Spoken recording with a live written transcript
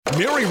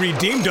Mary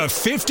redeemed a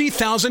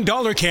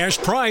 $50,000 cash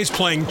prize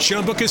playing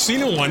Chumba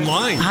Casino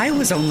online. I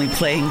was only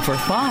playing for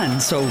fun,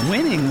 so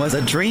winning was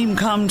a dream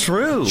come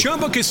true.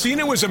 Chumba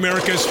Casino is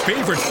America's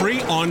favorite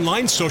free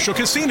online social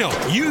casino.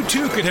 You,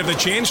 too, could have the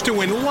chance to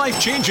win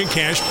life-changing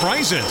cash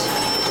prizes.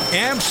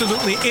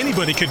 Absolutely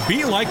anybody could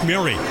be like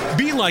Mary.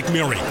 Be like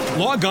Mary.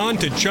 Log on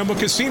to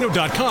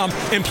ChumbaCasino.com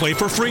and play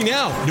for free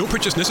now. No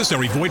purchase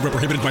necessary. Void where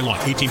prohibited by law.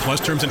 18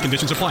 plus terms and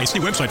conditions apply. See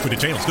website for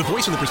details. The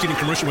voice in the preceding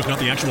commercial was not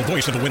the actual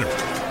voice of the winner.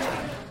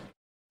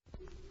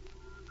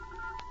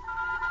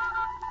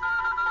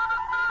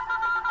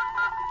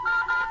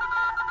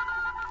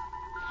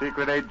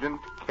 Secret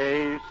Agent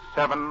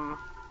K7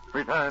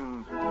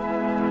 returns.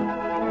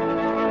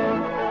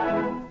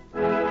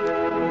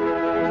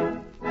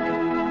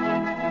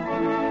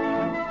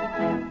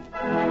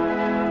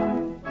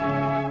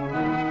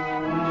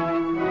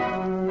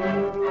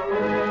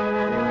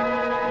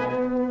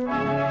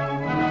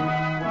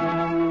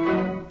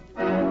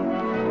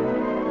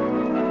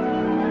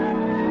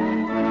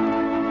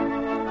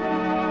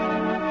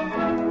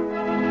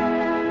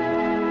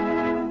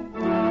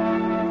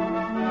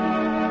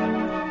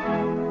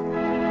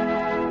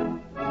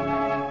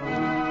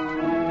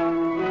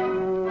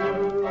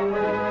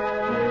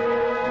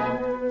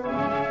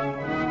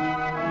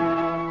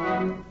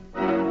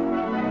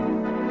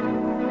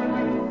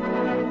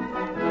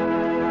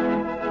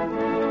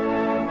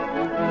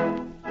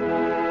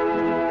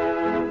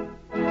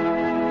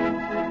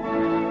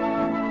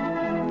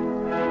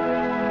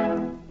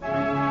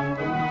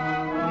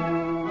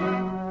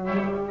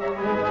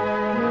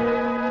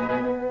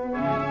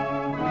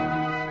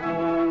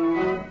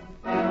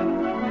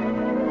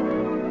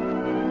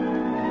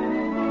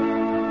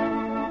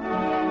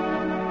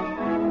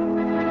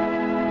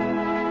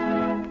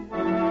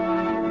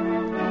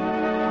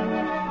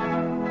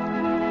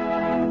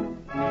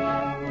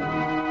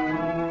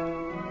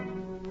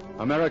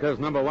 America's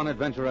number one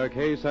adventurer,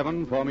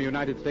 K7, former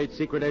United States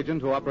secret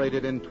agent who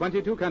operated in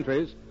 22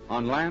 countries,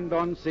 on land,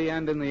 on sea,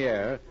 and in the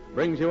air,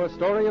 brings you a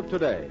story of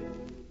today.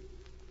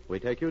 We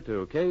take you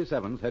to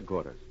K7's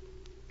headquarters.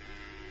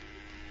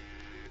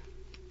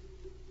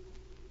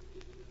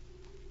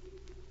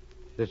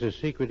 This is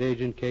Secret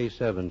Agent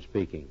K7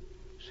 speaking.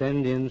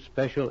 Send in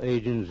Special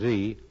Agent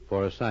Z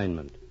for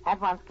assignment. At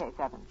once,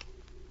 K7.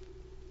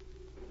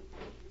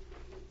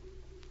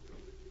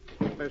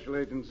 Special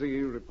Agent Z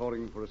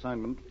reporting for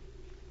assignment.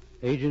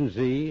 Agent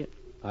Z,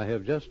 I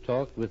have just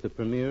talked with the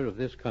Premier of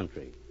this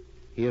country.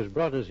 He has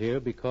brought us here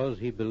because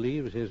he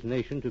believes his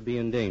nation to be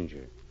in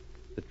danger.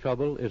 The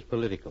trouble is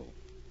political.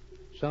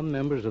 Some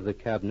members of the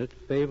Cabinet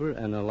favor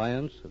an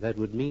alliance that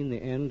would mean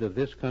the end of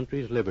this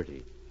country's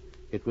liberty.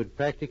 It would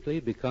practically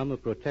become a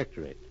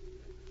protectorate.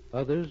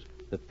 Others,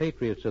 the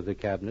patriots of the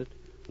Cabinet,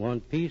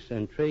 want peace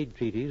and trade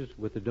treaties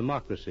with the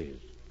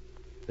democracies.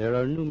 There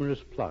are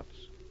numerous plots.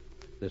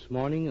 This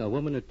morning, a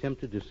woman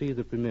attempted to see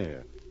the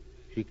Premier.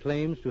 She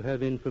claims to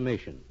have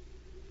information.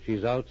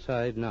 She's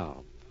outside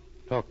now.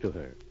 Talk to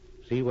her.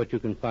 See what you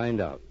can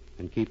find out,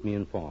 and keep me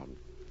informed.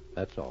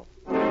 That's all.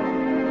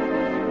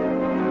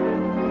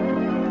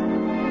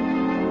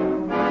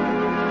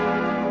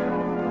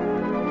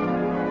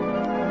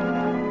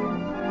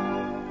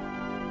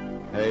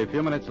 A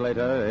few minutes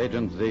later,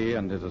 Agent Z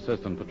and his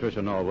assistant,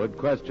 Patricia Norwood,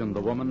 questioned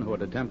the woman who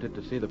had attempted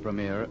to see the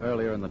Premier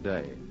earlier in the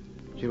day.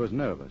 She was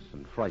nervous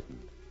and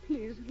frightened.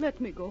 Please, let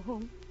me go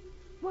home.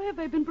 Why have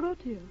I been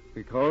brought here?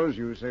 Because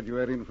you said you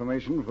had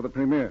information for the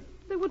Premier.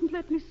 They wouldn't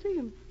let me see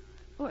him.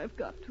 Oh, I've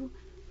got to.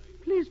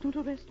 Please don't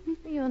arrest me.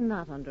 You're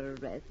not under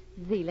arrest.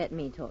 Z, let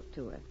me talk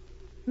to her.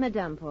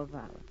 Madame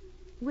Porval,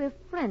 we're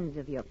friends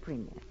of your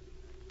Premier.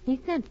 He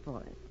sent for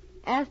us,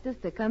 asked us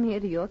to come here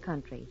to your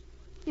country.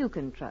 You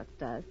can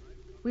trust us.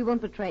 We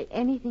won't betray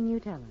anything you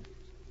tell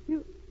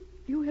us.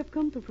 You have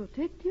come to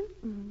protect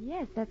him?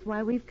 Yes, that's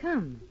why we've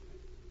come.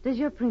 Does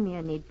your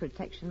Premier need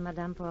protection,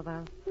 Madame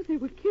Porval? But they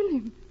will kill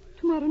him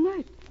tomorrow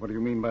night. What do you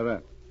mean by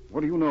that?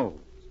 What do you know?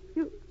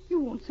 You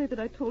won't say that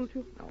I told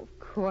you. Oh, of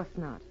course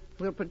not.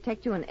 We'll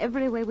protect you in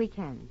every way we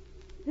can.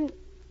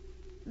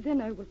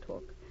 Then I will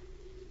talk.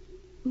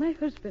 My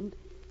husband,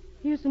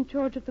 he is in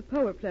charge of the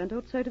power plant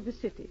outside of the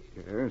city.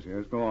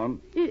 Yes, go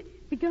on.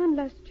 It began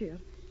last year.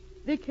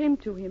 They came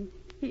to him.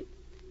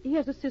 He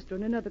has a sister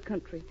in another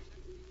country.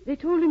 They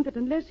told him that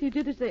unless he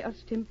did as they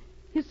asked him,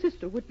 his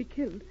sister would be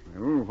killed.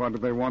 Well, what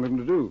did they want him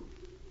to do?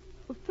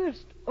 Well,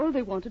 first, all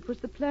they wanted was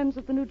the plans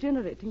of the new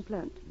generating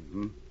plant.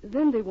 Mm-hmm.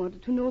 Then they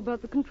wanted to know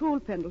about the control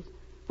panels,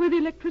 where the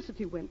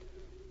electricity went,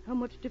 how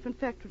much different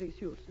factories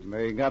used. And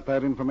they got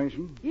that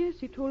information? Yes,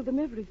 he told them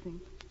everything.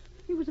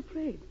 He was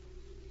afraid.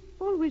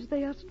 Always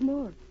they asked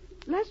more.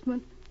 Last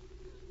month...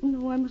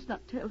 No, I must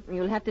not tell.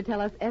 You'll have to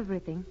tell us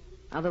everything.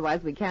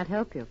 Otherwise, we can't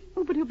help you.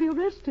 Oh, but he'll be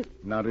arrested.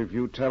 Not if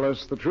you tell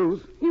us the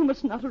truth. You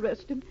must not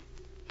arrest him.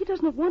 He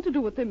does not want to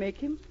do what they make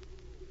him.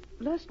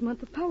 Last month,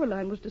 the power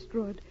line was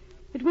destroyed.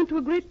 It went to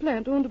a great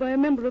plant owned by a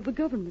member of the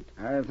government.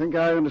 I think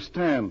I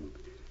understand.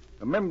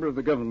 A member of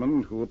the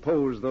government who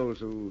opposed those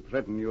who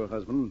threatened your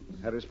husband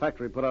had his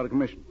factory put out of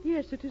commission.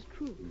 Yes, it is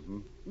true. Mm-hmm.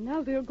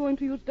 Now they are going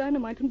to use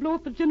dynamite and blow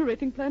up the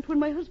generating plant where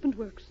my husband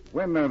works.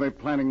 When are they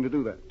planning to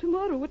do that?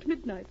 Tomorrow at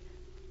midnight.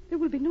 There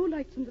will be no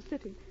lights in the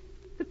city.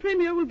 The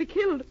premier will be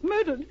killed,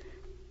 murdered.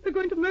 They're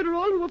going to murder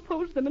all who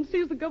oppose them and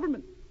seize the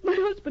government. My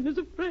husband is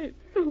afraid.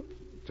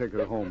 Take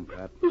her home,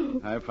 Pat.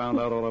 I've found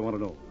out all I want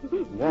to know.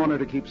 Warn her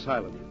to keep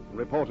silent.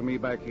 Report to me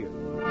back here.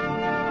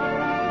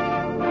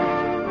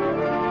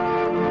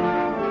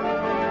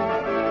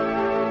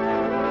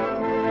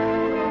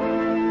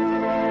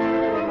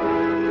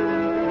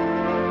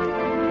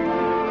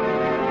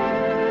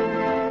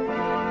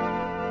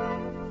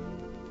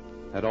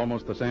 At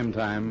almost the same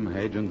time,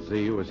 Agent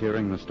Z was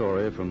hearing the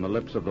story from the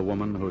lips of the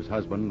woman whose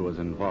husband was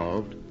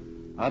involved.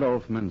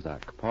 Adolf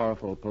Mensak,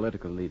 powerful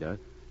political leader,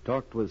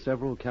 talked with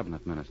several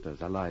cabinet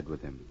ministers allied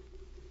with him.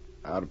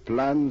 Our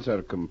plans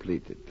are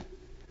completed.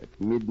 At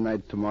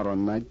midnight tomorrow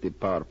night, the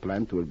power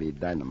plant will be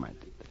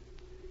dynamited.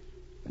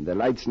 When the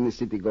lights in the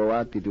city go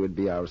out, it will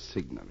be our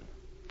signal.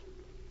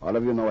 All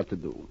of you know what to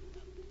do.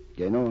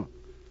 Geno,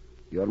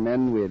 your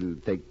men will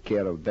take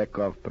care of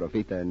Bekov,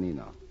 Profita, and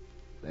Nino.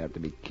 They are to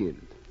be killed.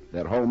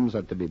 Their homes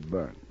are to be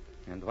burned.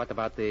 And what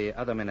about the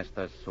other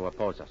ministers who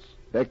oppose us?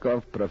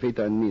 Bekov,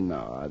 Profita, and Nino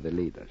are the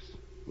leaders.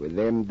 With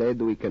them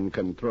dead, we can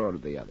control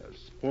the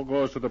others. Who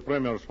goes to the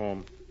premier's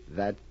home?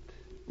 That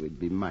would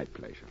be my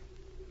pleasure.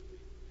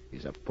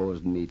 He's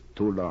opposed me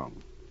too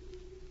long.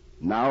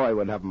 Now I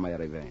will have my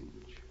revenge.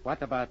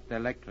 What about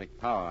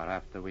electric power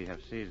after we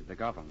have seized the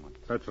government?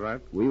 That's right.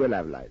 We will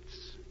have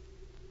lights.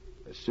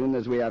 As soon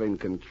as we are in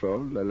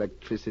control,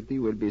 electricity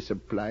will be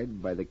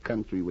supplied by the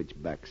country which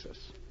backs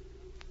us.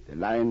 The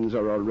lines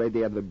are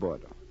already at the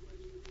border.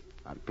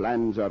 Our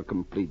plans are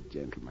complete,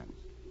 gentlemen.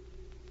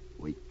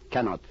 We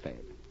cannot fail.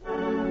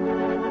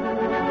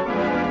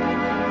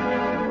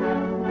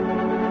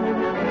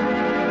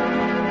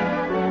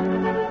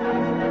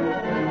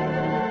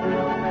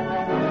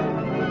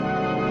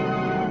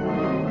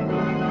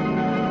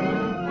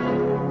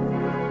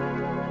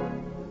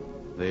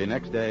 The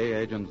next day,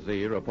 Agent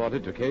Z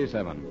reported to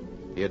K7.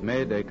 He had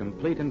made a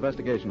complete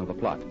investigation of the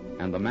plot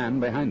and the man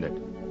behind it.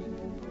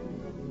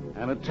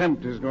 An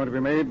attempt is going to be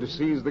made to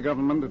seize the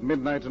government at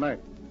midnight tonight.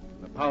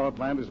 The power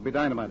plant is to be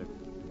dynamited.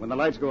 When the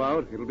lights go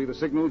out, it'll be the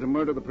signal to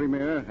murder the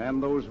premier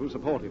and those who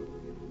support him.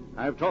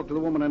 I've talked to the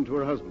woman and to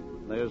her husband.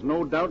 There's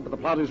no doubt that the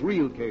plot is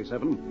real,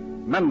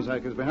 K7.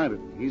 Mensak is behind it.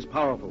 He's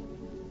powerful.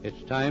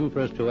 It's time for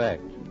us to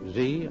act.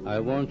 Z, I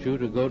want you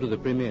to go to the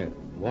premier.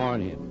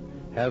 Warn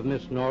him. Have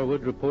Miss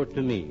Norwood report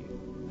to me.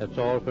 That's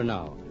all for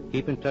now.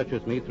 Keep in touch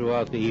with me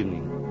throughout the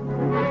evening.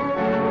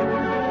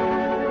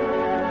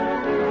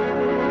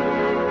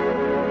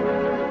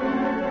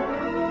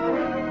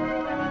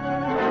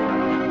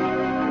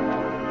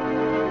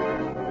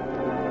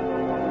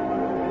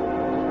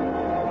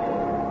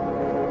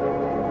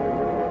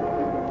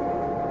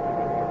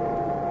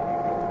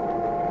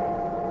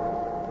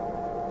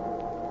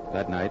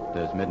 That night,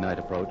 as midnight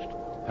approached,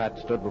 Pat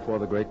stood before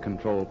the great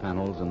control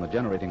panels in the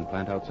generating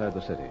plant outside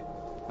the city.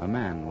 A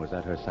man was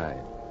at her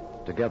side.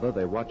 Together,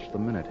 they watched the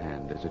minute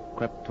hand as it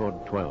crept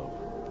toward 12.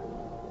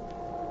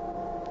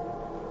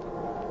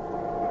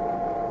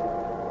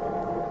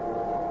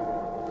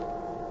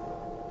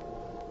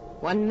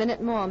 One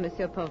minute more,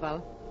 Monsieur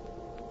Pauval.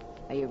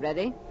 Are you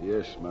ready?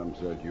 Yes,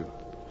 mademoiselle.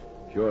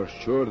 You're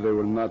sure they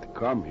will not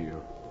come here?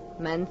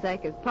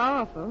 Mensak is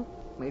powerful.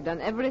 We've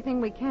done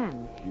everything we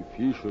can. If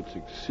he should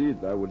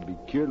succeed, I would be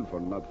killed for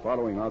not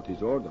following out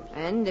his orders.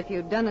 And if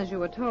you'd done as you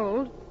were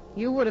told,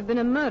 you would have been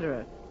a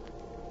murderer.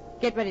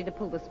 Get ready to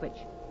pull the switch.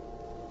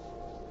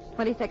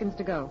 20 seconds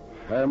to go.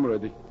 I am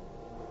ready.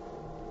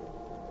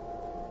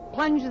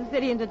 Plunge the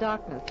city into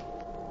darkness.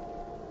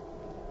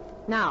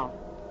 Now,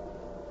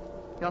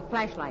 your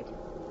flashlight.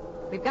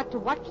 We've got to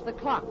watch the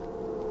clock.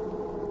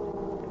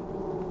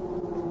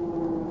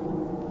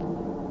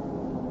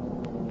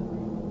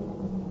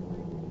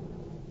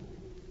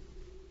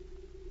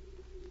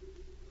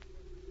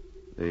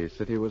 The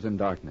city was in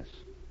darkness.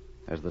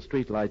 As the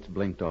street lights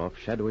blinked off,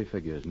 shadowy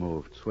figures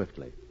moved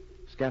swiftly.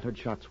 Scattered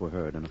shots were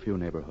heard in a few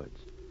neighborhoods.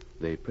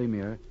 The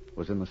premier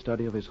was in the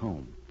study of his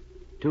home.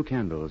 2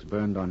 candles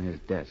burned on his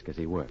desk as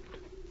he worked.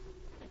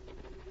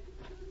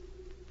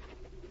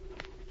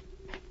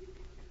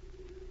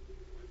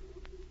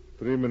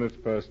 Three minutes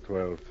past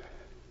 12.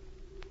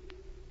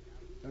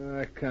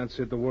 I can't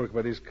sit to work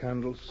by these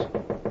candles.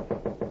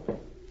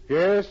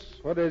 Yes,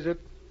 what is it?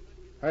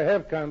 I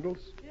have candles.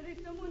 There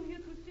is someone here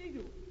to see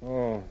you.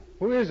 Oh,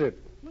 who is it?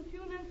 Monsieur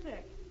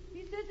Mensak.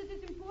 He says it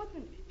is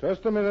important.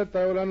 Just a minute,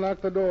 I will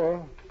unlock the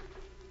door.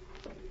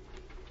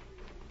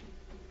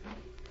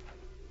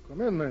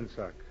 Come in,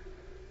 Mensak.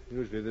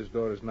 Usually this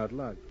door is not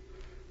locked.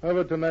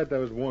 However, tonight I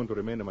was warned to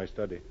remain in my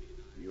study.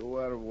 You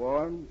were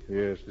warned?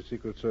 Yes, the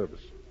Secret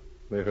Service.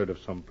 They heard of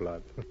some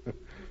plot.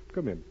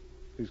 Come in.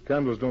 These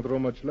candles don't throw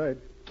much light.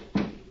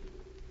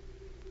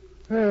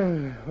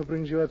 What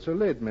brings you out so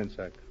late,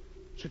 Mensak?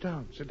 Sit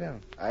down, sit down.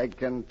 I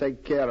can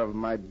take care of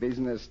my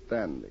business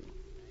standing.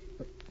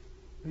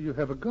 You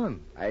have a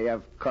gun. I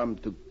have come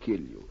to kill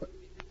you.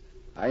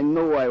 I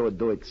knew I would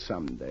do it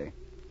someday.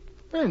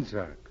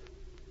 Menzak,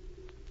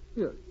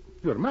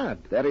 you're mad.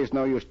 There is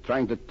no use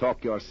trying to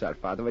talk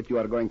yourself out of it. You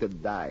are going to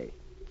die.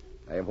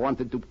 I have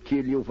wanted to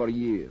kill you for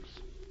years.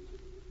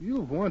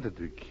 You've wanted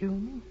to kill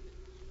me?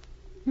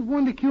 You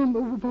wanted to kill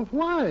me? But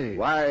why?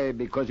 Why?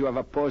 Because you have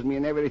opposed me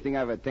in everything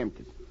I've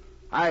attempted.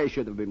 I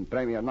should have been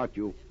premier, not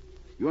you.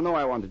 You know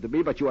I wanted to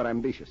be, but you are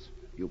ambitious.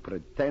 You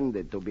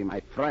pretended to be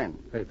my friend.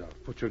 Hey, Doc,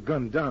 put your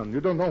gun down.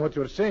 You don't know what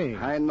you're saying.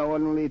 I know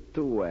only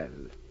too well.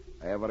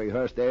 I have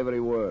rehearsed every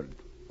word.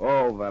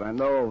 Over and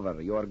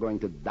over. You are going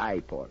to die,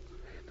 Port.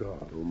 Hey,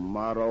 Doc.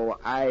 Tomorrow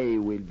I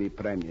will be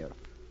premier.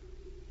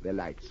 The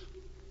lights.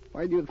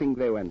 Why do you think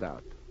they went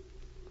out?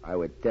 I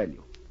will tell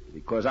you.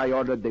 Because I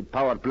ordered the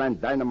power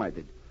plant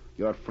dynamited.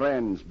 Your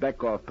friends,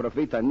 Bekov,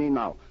 Profita,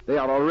 Ninau, they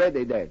are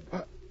already dead.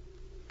 What?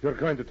 You're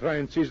going to try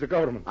and seize the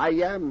government? I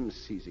am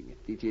seizing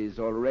it. It is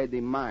already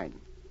mine.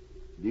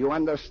 Do you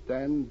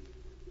understand?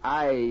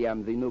 I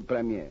am the new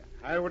premier.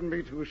 I wouldn't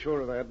be too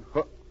sure of that.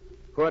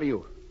 Who are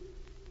you?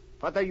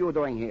 What are you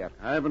doing here?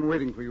 I've been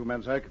waiting for you,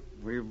 Menzak.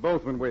 We've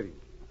both been waiting.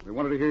 We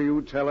wanted to hear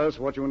you tell us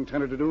what you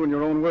intended to do in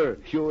your own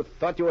words. You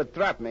thought you would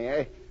trap me,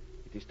 eh?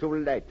 It is too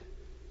late.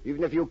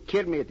 Even if you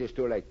kill me, it is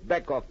too late.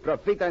 Bekov,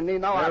 Profita, and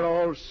Ninau. They're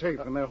all safe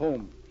in their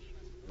homes.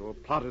 Your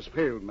plot has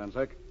failed,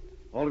 Menzak.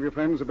 All of your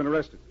friends have been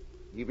arrested.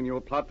 Even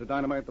your plot to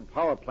dynamite the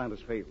power plant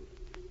has failed.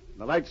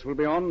 The lights will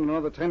be on in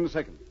another 10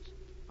 seconds.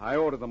 I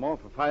ordered them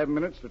off for 5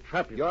 minutes to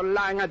trap you. You're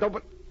lying. I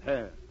don't...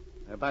 There.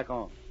 They're back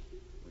on.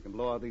 We can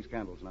blow out these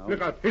candles now.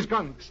 Look out. His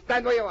gun.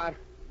 Stand where you are.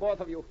 Both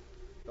of you.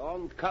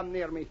 Don't come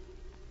near me.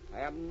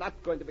 I am not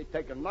going to be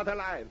taken, not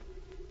alive.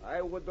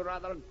 I would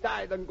rather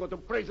die than go to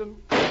prison.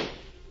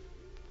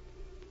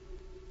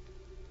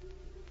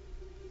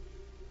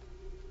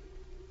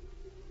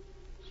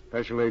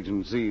 Special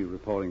Agent Z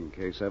reporting,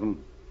 K7.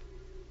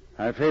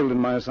 I failed in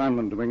my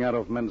assignment to bring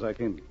Adolf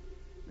Menzak in.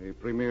 The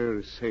premier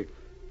is safe.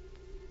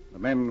 The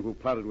men who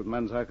plotted with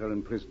Menzak are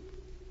in prison.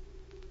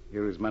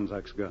 Here is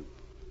Menzak's gun.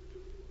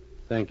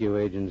 Thank you,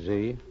 Agent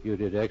Z. You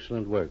did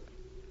excellent work.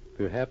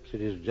 Perhaps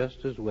it is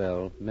just as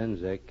well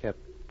Menzak kept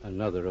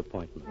another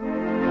appointment.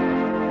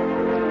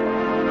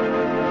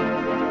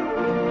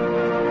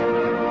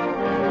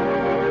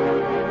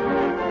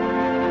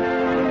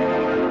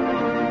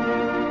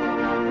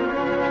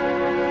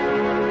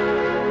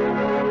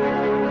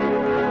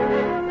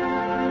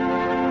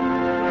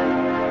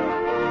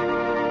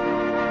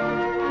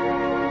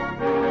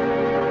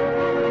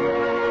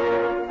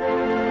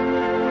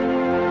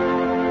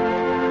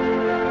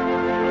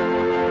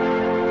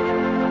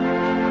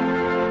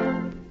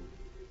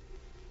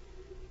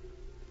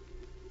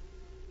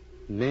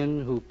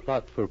 Men who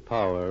plot for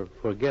power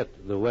forget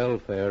the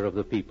welfare of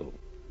the people.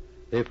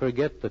 They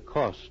forget the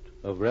cost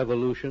of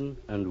revolution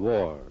and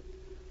war.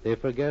 They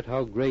forget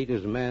how great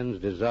is man's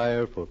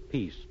desire for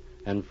peace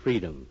and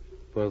freedom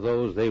for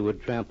those they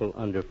would trample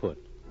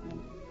underfoot.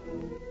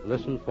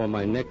 Listen for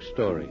my next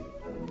story.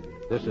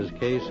 This is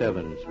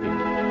K7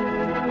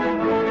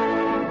 speaking.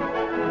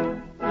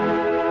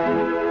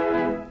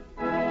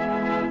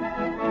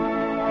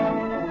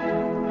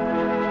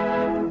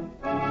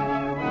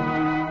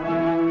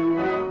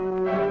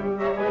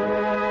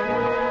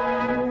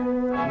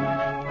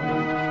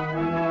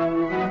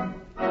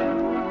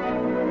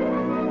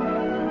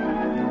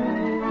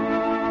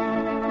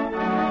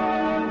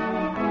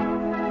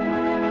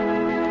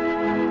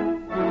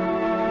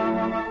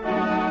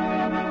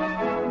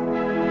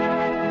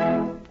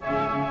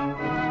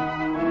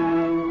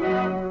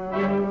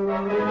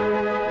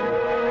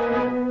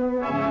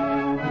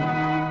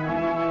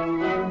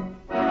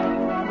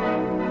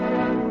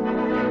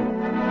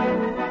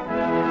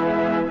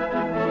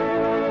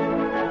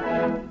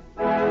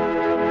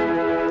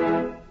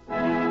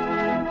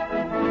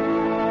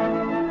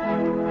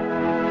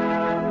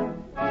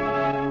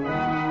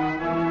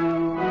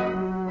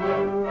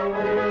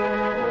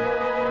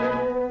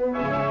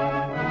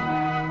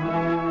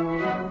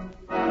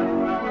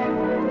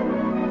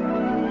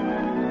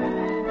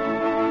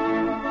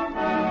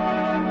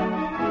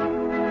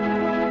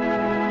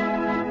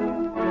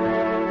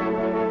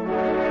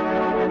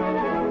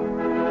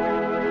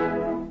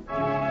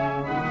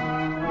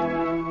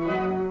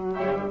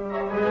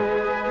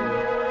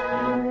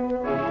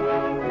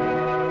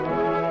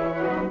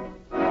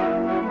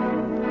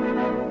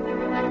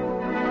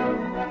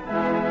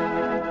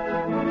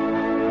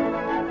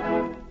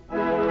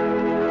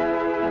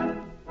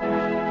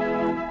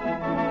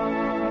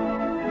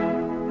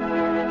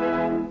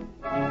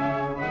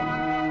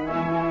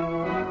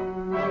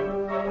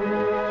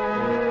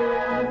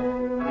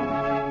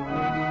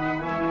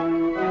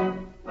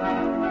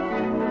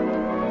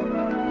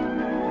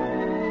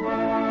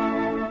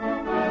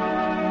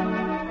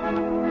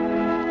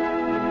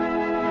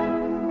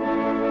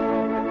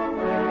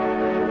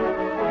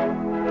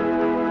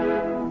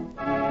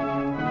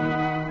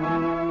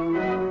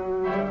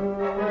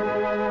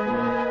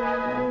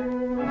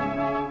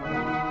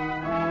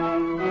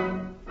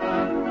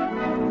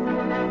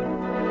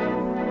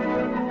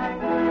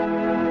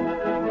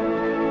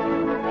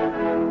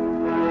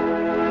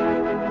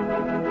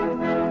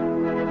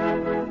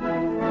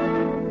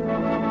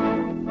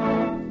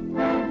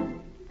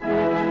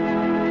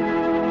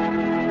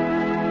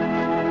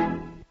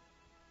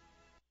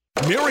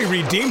 Mary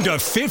redeemed a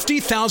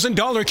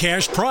 $50,000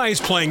 cash prize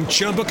playing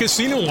Chumba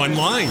Casino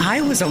online. I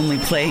was only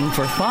playing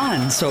for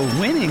fun, so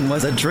winning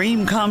was a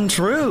dream come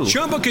true.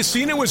 Chumba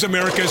Casino is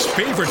America's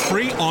favorite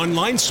free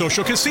online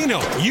social casino.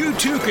 You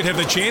too could have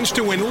the chance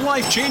to win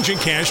life-changing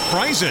cash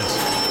prizes.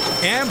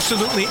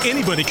 Absolutely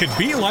anybody could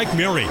be like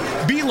Mary.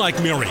 Be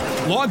like Mary.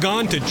 Log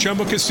on to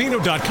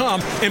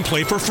ChumbaCasino.com and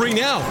play for free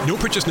now. No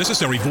purchase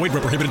necessary. Void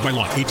where prohibited by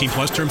law. 18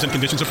 plus terms and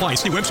conditions apply.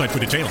 See website for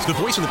details. The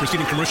voice in the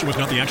preceding commercial was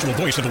not the actual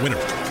voice of the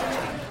winner.